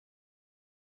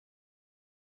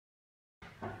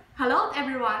Hello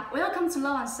everyone, welcome to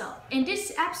Love and Soul. In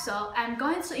this episode, I'm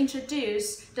going to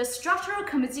introduce the structural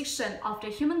composition of the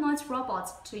humanoid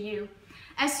robot to you.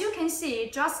 As you can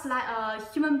see, just like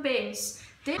human beings,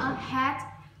 there are a head,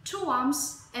 2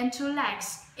 arms, and 2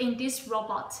 legs in this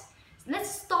robot. Let's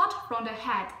start from the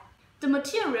head. The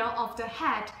material of the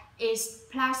head is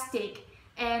plastic,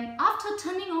 and after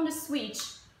turning on the switch,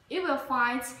 you will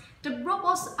find the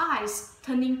robot's eyes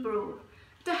turning blue.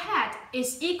 The head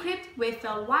is equipped with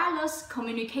a wireless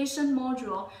communication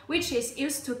module, which is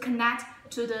used to connect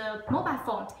to the mobile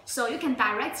phone. So you can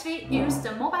directly use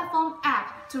the mobile phone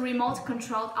app to remote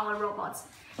control our robots.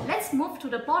 Let's move to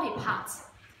the body parts.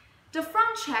 The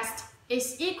front chest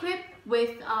is equipped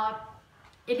with a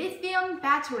lithium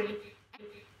battery,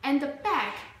 and the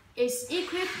back is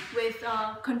equipped with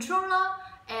a controller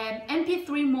and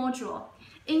MP3 module.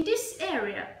 In this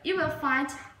area, you will find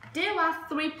there are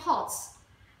 3 ports.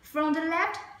 From the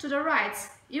left to the right,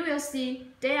 you will see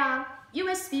there are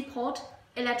USB port,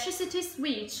 electricity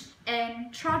switch,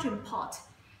 and charging port.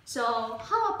 So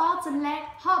how about the leg?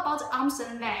 How about the arms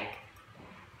and leg?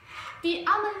 The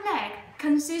arm and leg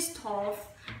consists of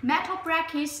metal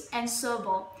brackets and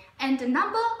servo, and the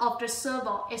number of the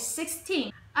servo is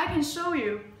 16. I can show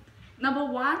you. Number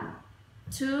 1,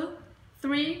 2,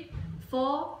 3,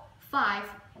 4, 5,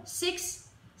 6,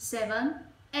 7,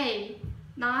 8,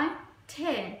 9,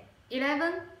 10,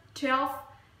 11, 12,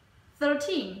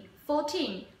 13,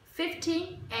 14,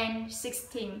 15, and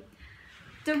 16.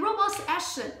 The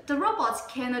robots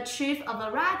can achieve a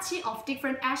variety of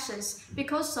different actions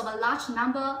because of a large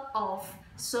number of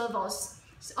servos.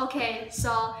 Okay,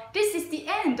 so this is the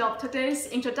end of today's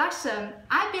introduction.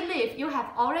 I believe you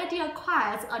have already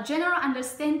acquired a general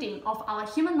understanding of our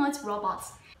humanoid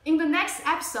robots. In the next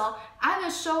episode, I will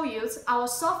show you our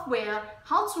software,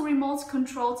 how to remote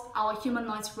control our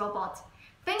humanoid robot.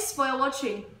 Thanks for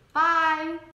watching.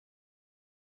 Bye!